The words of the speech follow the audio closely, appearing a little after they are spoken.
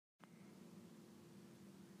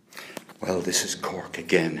Well, this is Cork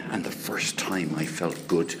again, and the first time I felt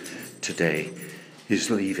good today is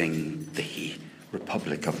leaving the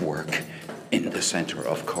Republic of Work in the centre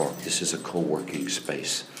of Cork. This is a co-working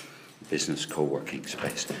space, business co-working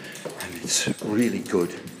space, and it's really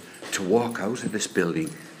good to walk out of this building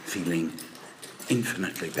feeling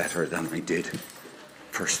infinitely better than I did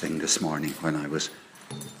first thing this morning when I was,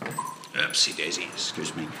 oopsie daisy,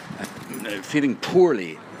 excuse me, feeling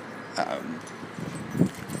poorly,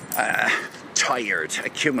 tired,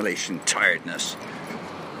 accumulation tiredness.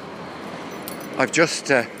 I've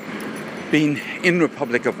just been in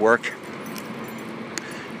Republic of Work.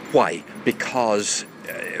 Why? Because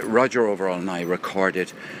Roger Overall and I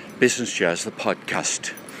recorded Business Jazz, the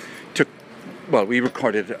podcast. We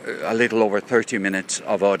recorded a little over 30 minutes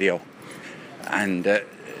of audio, and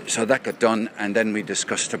so that got done, and then we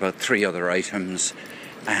discussed about 3 other items,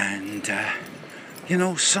 and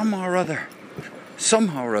somehow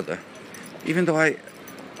or other, even though I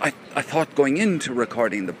thought going into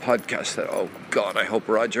recording the podcast that, oh God, I hope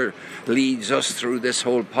Roger leads us through this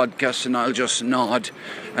whole podcast and I'll just nod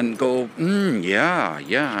and go,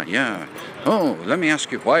 yeah. Oh, let me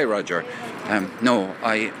ask you why, Roger.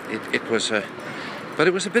 It was a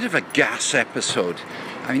bit of a gas episode.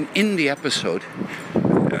 I mean, in the episode,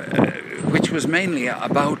 which was mainly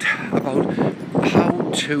about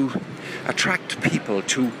how to attract people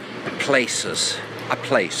to a place.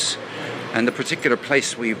 And the particular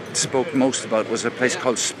place we spoke most about was a place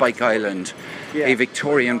called Spike Island, a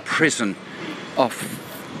Victorian prison off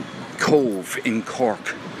Cove in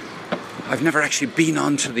Cork. I've never actually been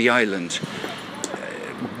onto the island,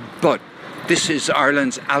 but this is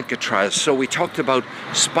Ireland's Alcatraz. So we talked about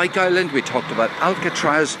Spike Island, we talked about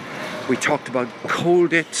Alcatraz, we talked about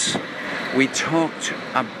Colditz, we talked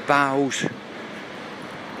about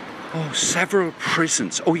several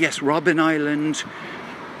prisons. Oh yes, Robben Island.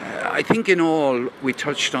 I think in all we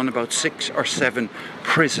touched on about 6 or 7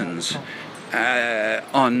 prisons,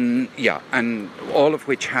 and all of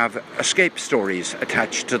which have escape stories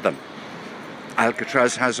attached to them.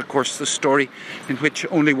 Alcatraz has, of course, the story in which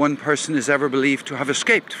only one person is ever believed to have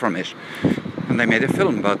escaped from it, and they made a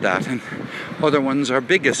film about that, and other ones are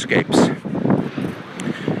big escapes.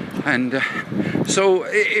 And so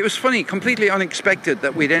it was funny, completely unexpected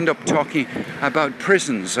that we'd end up talking about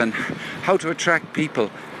prisons and how to attract people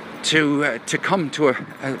to come to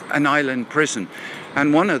an island prison.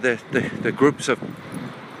 And one of the groups of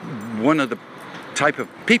one of the type of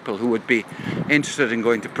people who would be interested in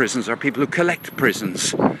going to prisons are people who collect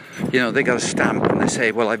prisons. They got a stamp and they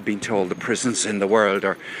say, well, I've been to all the prisons in the world,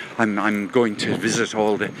 or I'm going to visit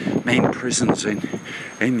all the main prisons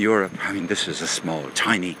in Europe. I mean, this is a small,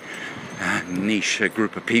 tiny, niche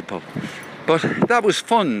group of people. But that was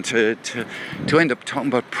fun to end up talking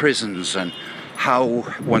about prisons and how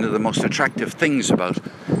one of the most attractive things about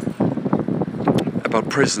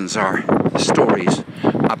prisons are stories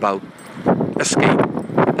about escape.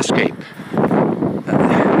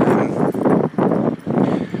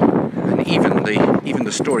 And even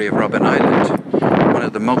the story of Robben Island, one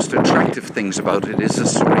of the most attractive things about it is the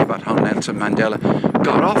story about how Nelson Mandela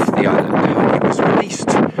got off the island, how he was released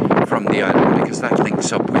from the island, because that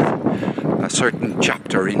links up with a certain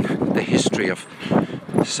chapter in the history of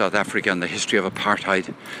South Africa and the history of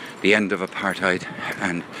apartheid, the end of apartheid,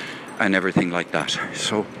 and everything like that.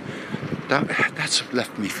 So that's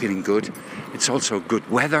left me feeling good. It's also good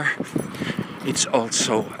weather. It's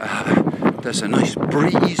also there's a nice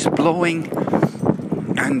breeze blowing,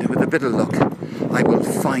 and with a bit of luck I will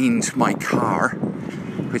find my car,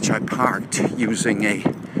 which I parked using I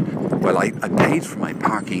paid for my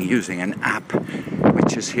parking using an app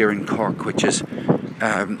which is here in Cork, which is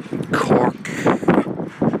Cork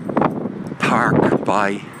Park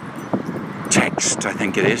by Text, I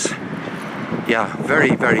think it is. Yeah,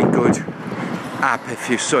 very, very good app. If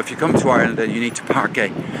you come to Ireland and you need to park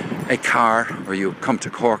a car, or you come to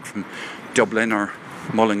Cork from Dublin or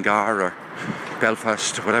Mullingar or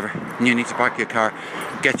Belfast or whatever, and you need to park your car,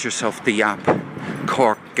 get yourself the app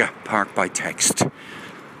Cork Park by Text.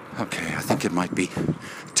 Okay, I think it might be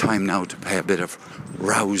time now to play a bit of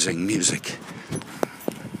rousing music.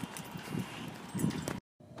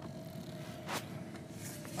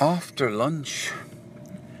 After lunch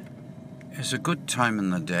is a good time in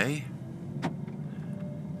the day.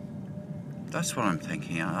 That's what I'm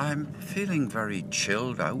thinking. I'm feeling very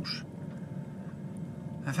chilled out.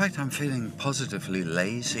 In fact, I'm feeling positively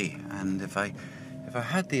lazy, and if I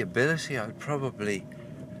had the ability, I would probably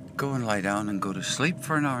go and lie down and go to sleep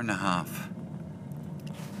for an hour and a half.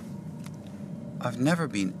 I've never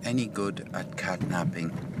been any good at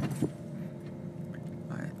catnapping.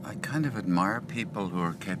 I kind of admire people who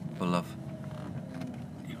are capable of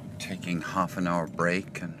taking half an hour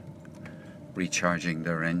break and recharging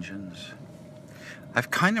their engines.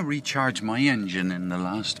 I've kind of recharged my engine in the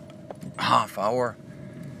last half hour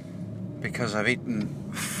because I've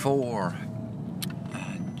eaten 4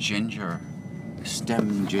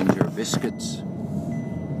 stem ginger biscuits,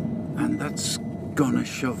 and that's gonna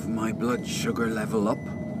shove my blood sugar level up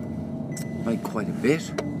by quite a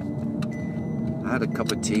bit. I had a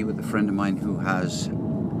cup of tea with a friend of mine who has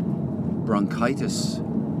bronchitis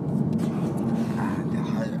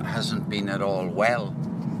and hasn't been at all well,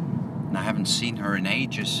 and I haven't seen her in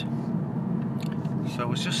ages, so it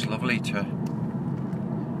was just lovely to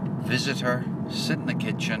visit her, sit in the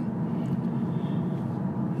kitchen,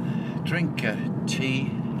 drink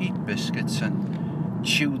tea, eat biscuits and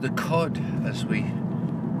chew the cud, as we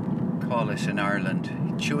call it in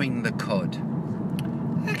Ireland, chewing the cud.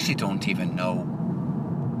 I actually don't even know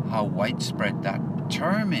how widespread that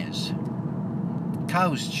term is.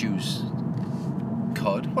 Cows chew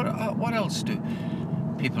cud. What else do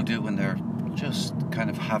people do when they're just kind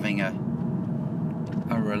of having a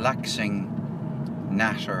relaxing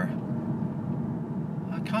natter?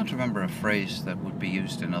 I can't remember a phrase that would be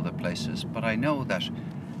used in other places, but I know that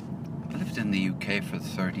I lived in the UK for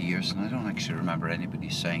 30 years and I don't actually remember anybody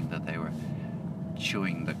saying that they were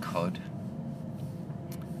chewing the cud.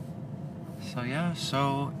 So yeah,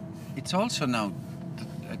 so it's also now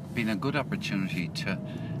been a good opportunity to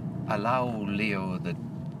allow Louis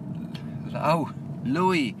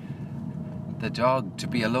the dog to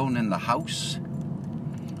be alone in the house.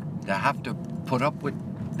 They have to put up with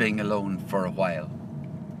being alone for a while.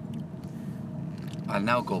 I'll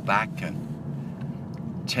now go back and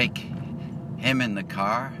take him in the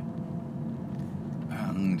car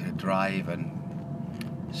and drive and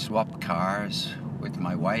swap cars with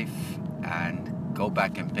my wife and go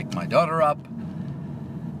back and pick my daughter up.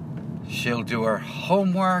 She'll do her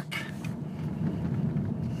homework.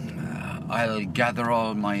 I'll gather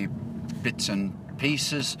all my bits and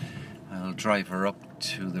pieces. I'll drive her up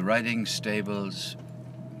to the riding stables.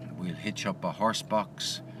 We'll hitch up a horse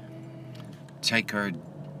box, take her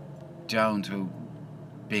down to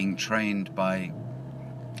being trained by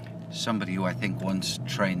somebody who I think once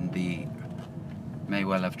may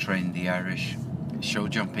well have trained the Irish show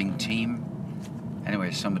jumping team.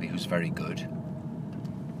 Anyway, somebody who's very good.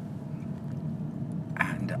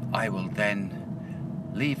 And I will then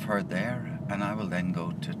leave her there, and I will then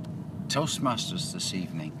go to Toastmasters this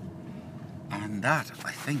evening. And that,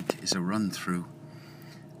 I think, is a run through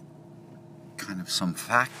kind of some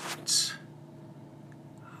facts.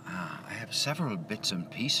 I have several bits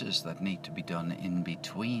and pieces that need to be done in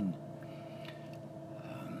between.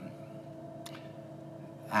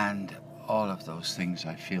 And all of those things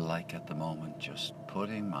I feel like at the moment just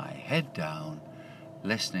putting my head down,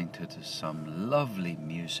 listening to some lovely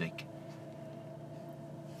music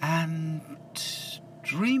and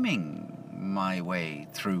dreaming my way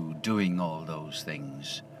through doing all those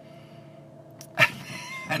things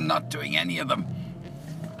and not doing any of them.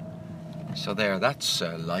 So that's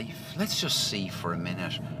life. Let's just see for a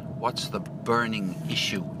minute what's the burning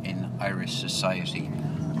issue in Irish society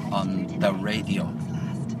on the radio.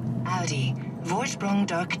 Audi, Vorsprung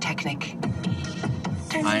durch Technik.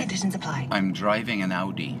 Terms and conditions apply. I'm driving an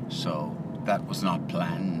Audi, so that was not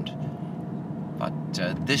planned. But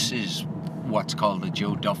this is what's called the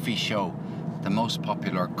Joe Duffy Show, the most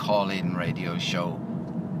popular call-in radio show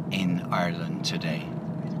in Ireland today.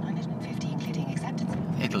 150, including acceptance.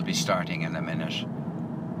 It'll be starting in a minute.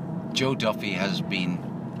 Joe Duffy has been,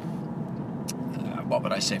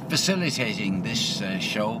 facilitating this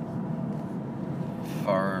show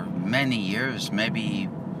for many years, maybe,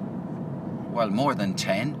 more than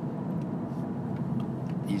 10.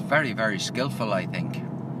 He's very, very skillful, I think.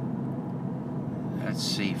 Let's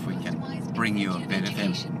see if we can bring you a bit of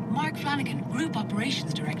him. Mark Flanagan, Group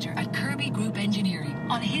Operations Director at Kirby Group Engineering,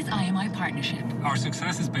 on his IMI partnership. Our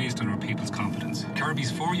success is based on our people's competence.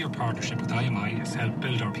 Kirby's 4-year partnership with IMI has helped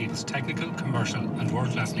build our people's technical, commercial and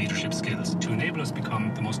world-class leadership skills to enable us to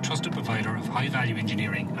become the most trusted provider of high-value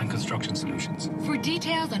engineering and construction solutions. For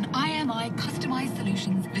details on IMI customized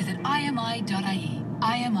solutions, visit imi.ie.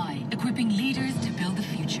 IMI, equipping leaders to build the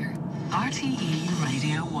future. RTE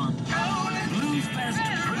Radio 1. Bluesfest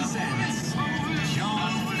presents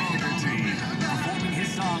John Fogerty, performing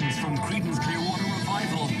his songs from Creedence Clearwater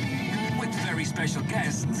Revival, with very special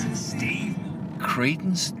guests, Steve.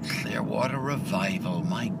 Creedence Clearwater Revival,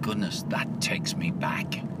 my goodness, that takes me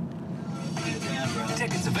back.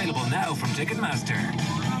 Tickets available now from Ticketmaster.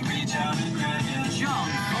 John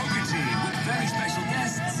Fogerty, with very special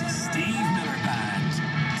guests, Steve Miller Band.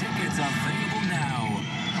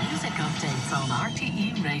 It's on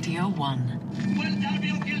RTE Radio 1. Well,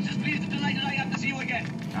 Darby O'Gills is pleased and delighted I have to see you again.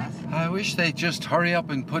 I wish they'd just hurry up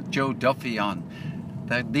and put Joe Duffy on.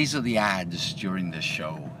 These are the ads during the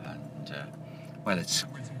show. And, well, it's...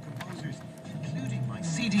 Including my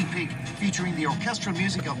CD Pig, featuring the orchestral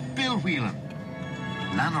music of Bill Whelan.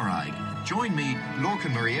 Lanarag. Join me,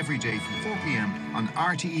 Lorcan Murray, every day from 4 p.m. on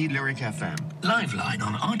RTE Lyric FM. Live Line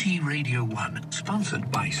on RTE Radio 1,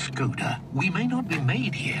 sponsored by Skoda. We may not be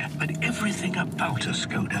made here, but everything about a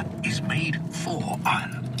Skoda is made for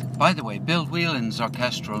Ireland. By the way, Bill Whelan's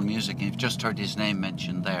orchestral music, you've just heard his name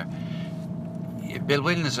mentioned there. Bill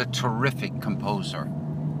Whelan is a terrific composer.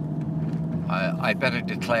 I better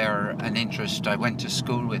declare an interest. I went to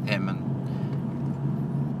school with him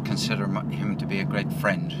and consider him to be a great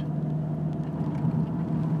friend.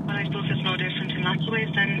 I suppose it's no different in lots of ways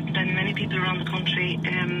than many people around the country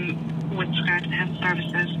with regard to the health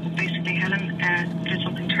services. But basically, Helen did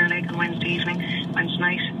something to her leg on Wednesday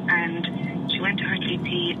night, and she went to her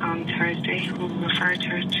GP on Thursday, who referred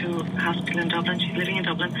her to a hospital in Dublin. She's living in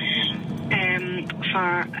Dublin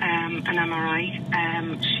for an MRI.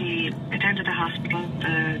 She attended the hospital.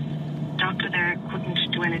 The doctor there couldn't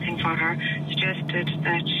do anything for her, suggested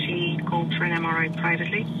that she go for an MRI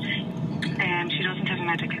privately. She doesn't have a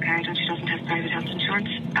medical card and she doesn't have private health insurance.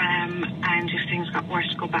 And if things got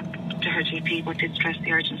worse, go back to her GP, but did stress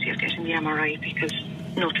the urgency of getting the MRI because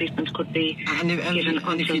no treatment could be given.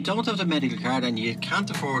 And if you don't have the medical card and you can't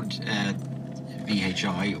afford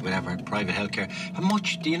VHI, whatever, private healthcare,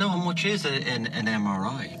 do you know how much is an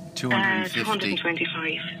MRI? 225.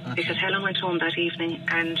 Okay. Because Helen went home that evening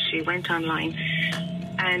and she went online,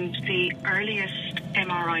 and the earliest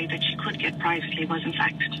MRI that she could get privately was in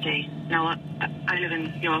fact today. Now, I live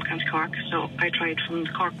in Youghal, County Cork, so I tried from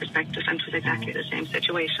the Cork perspective and it was exactly the same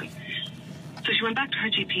situation. So she went back to her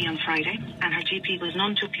GP on Friday, and her GP was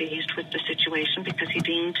none too pleased with the situation because he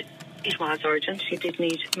deemed it was urgent. She did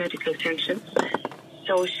need medical attention.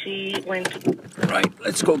 So she went... Right,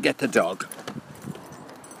 let's go get the dog.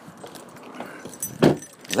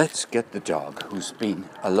 Let's get the dog, who's been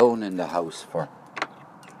alone in the house for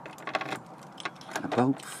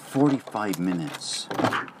about 45 minutes.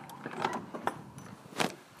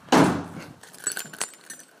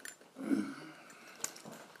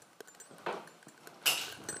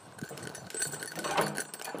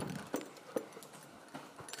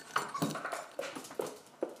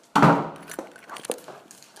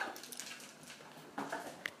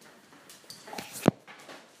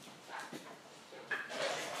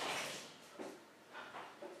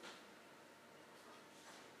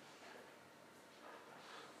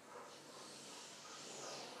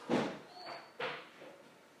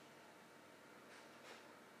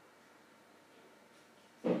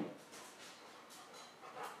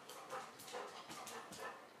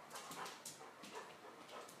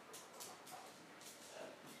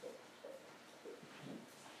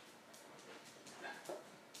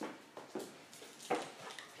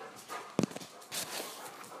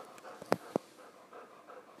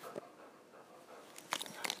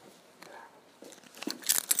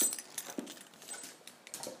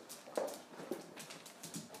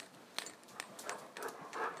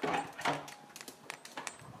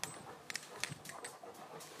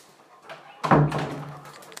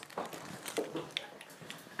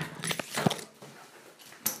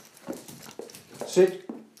 Sit.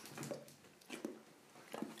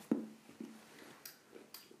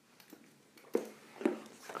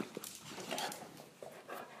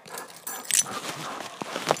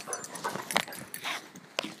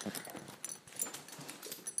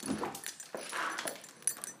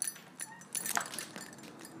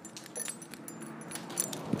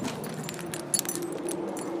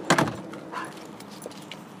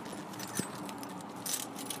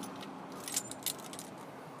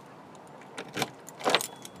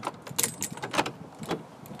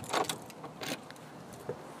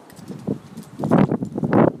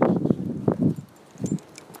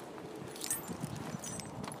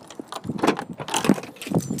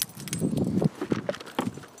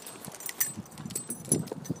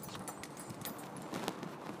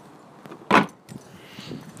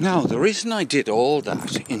 Now, the reason I did all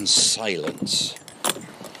that in silence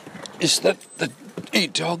is that a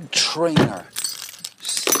dog trainer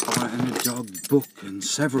and a dog book and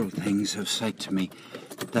several things have said to me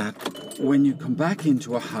that when you come back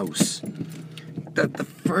into a house, that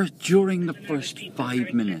during the first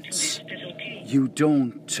 5 minutes, you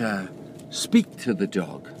don't speak to the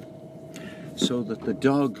dog, so that the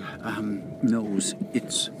dog knows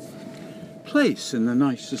its place in the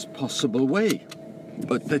nicest possible way.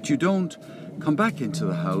 But that you don't come back into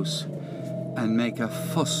the house and make a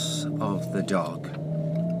fuss of the dog.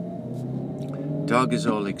 Dog is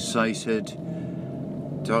all excited.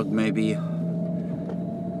 Dog may be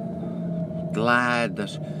glad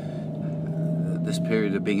that this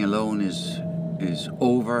period of being alone is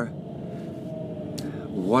over.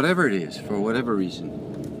 Whatever it is, for whatever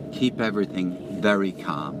reason, keep everything very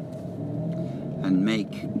calm and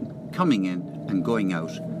make coming in and going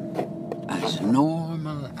out as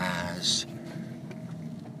normal as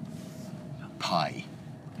pie.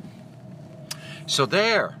 So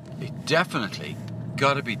there, it definitely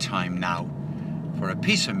got to be time now for a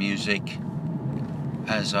piece of music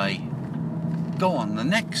as I go on the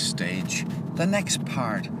next stage, the next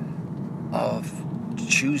part of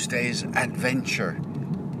Tuesday's adventure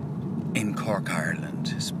in Cork,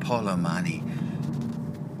 Ireland. It's Paul O'Mahony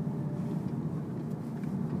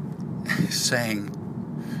saying,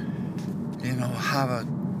 you know, have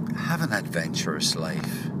an adventurous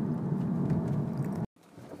life.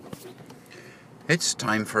 It's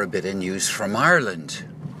time for a bit of news from Ireland.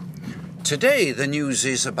 Today the news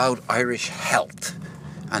is about Irish health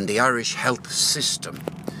and the Irish health system,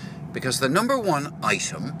 because the number one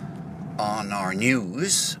item on our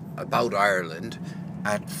news about Ireland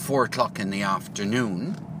at 4 o'clock in the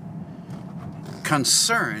afternoon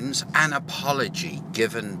concerns an apology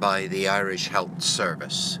given by the Irish Health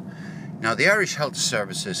Service. Now, the Irish Health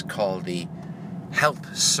Service is called the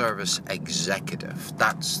Health Service Executive.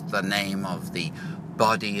 That's the name of the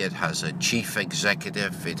body. It has a chief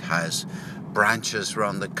executive. It has branches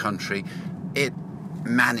around the country. It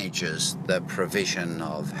manages the provision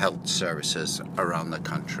of health services around the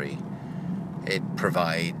country. It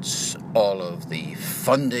provides all of the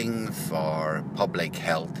funding for public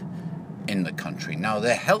health in the country. Now,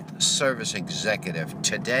 the Health Service Executive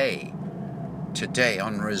today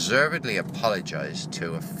unreservedly apologized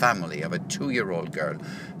to a family of a 2-year-old girl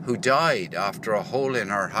who died after a hole in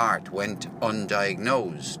her heart went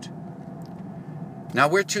undiagnosed. Now,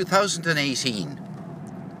 we're 2018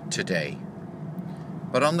 today,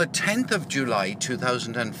 but on the 10th of July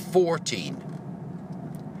 2014,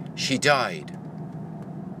 she died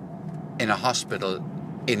in a hospital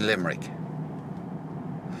in Limerick.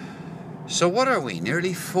 So what are we,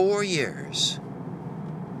 nearly 4 years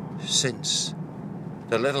since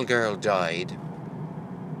the little girl died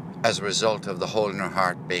as a result of the hole in her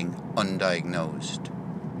heart being undiagnosed.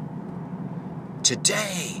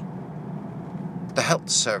 Today, the Health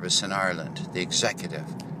Service in Ireland, the executive,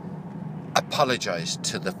 apologised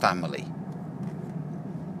to the family.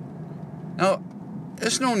 Now,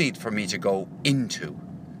 there's no need for me to go into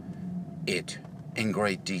it in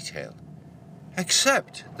great detail,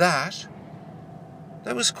 except that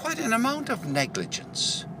there was quite an amount of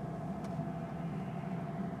negligence.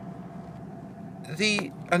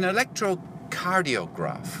 An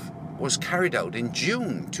electrocardiograph was carried out in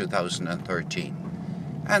June 2013,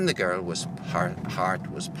 and the girl's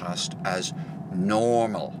heart was passed as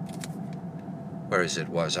normal, whereas it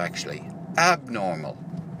was actually abnormal.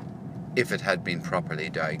 If it had been properly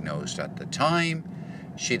diagnosed at the time,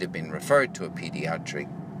 she'd have been referred to a pediatric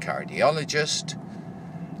cardiologist.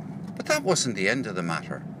 But that wasn't the end of the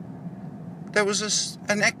matter. There was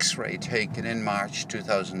an X-ray taken in March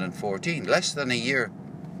 2014, less than a year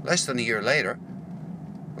later,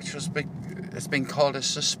 which it's been called a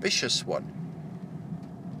suspicious one.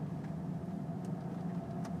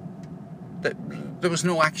 There was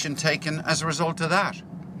no action taken as a result of that.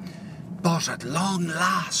 But at long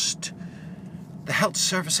last, the Health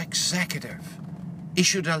Service Executive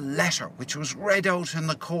issued a letter which was read out in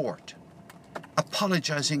the court,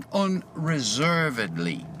 apologising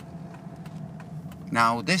unreservedly.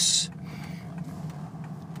 Now this,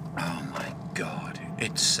 oh my God,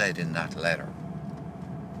 it said in that letter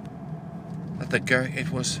that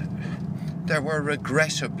there were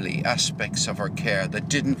regrettably aspects of her care that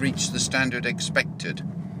didn't reach the standard expected.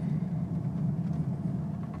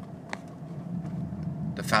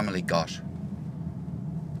 The family got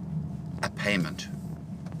a payment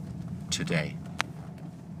today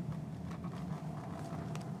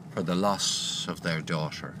for the loss of their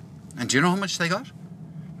daughter. And do you know how much they got?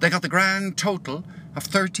 They got the grand total of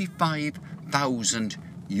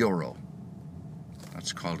 €35,000.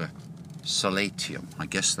 That's called a solatium. I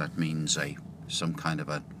guess that means some kind of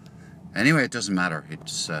a... Anyway, it doesn't matter.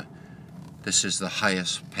 This is the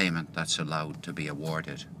highest payment that's allowed to be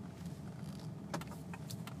awarded.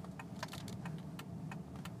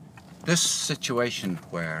 This situation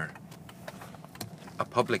where a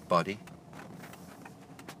public body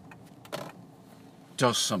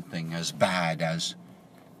does something as bad as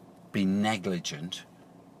be negligent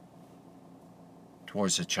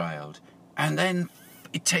towards a child and then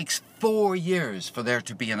it takes 4 years for there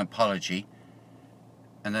to be an apology,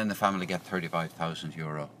 and then the family get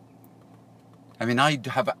 €35,000. I mean, I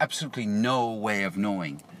have absolutely no way of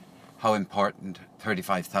knowing how important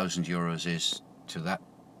 €35,000 is to that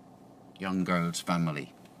young girl's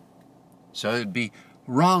family. So it'd be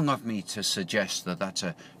wrong of me to suggest that that's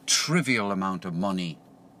a trivial amount of money,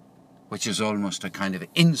 which is almost a kind of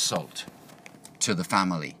insult to the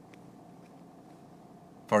family,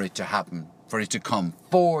 for it to happen, for it to come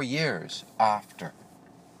 4 years after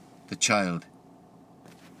the child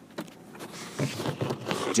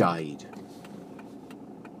died.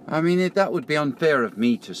 I mean, that would be unfair of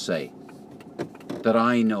me to say that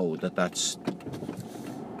I know that that's...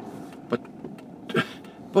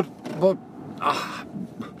 But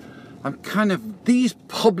I'm kind of... These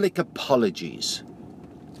public apologies,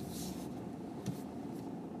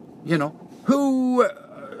 you know, who...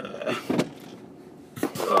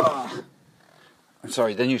 I'm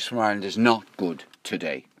sorry, the news from Ireland is not good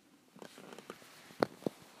today.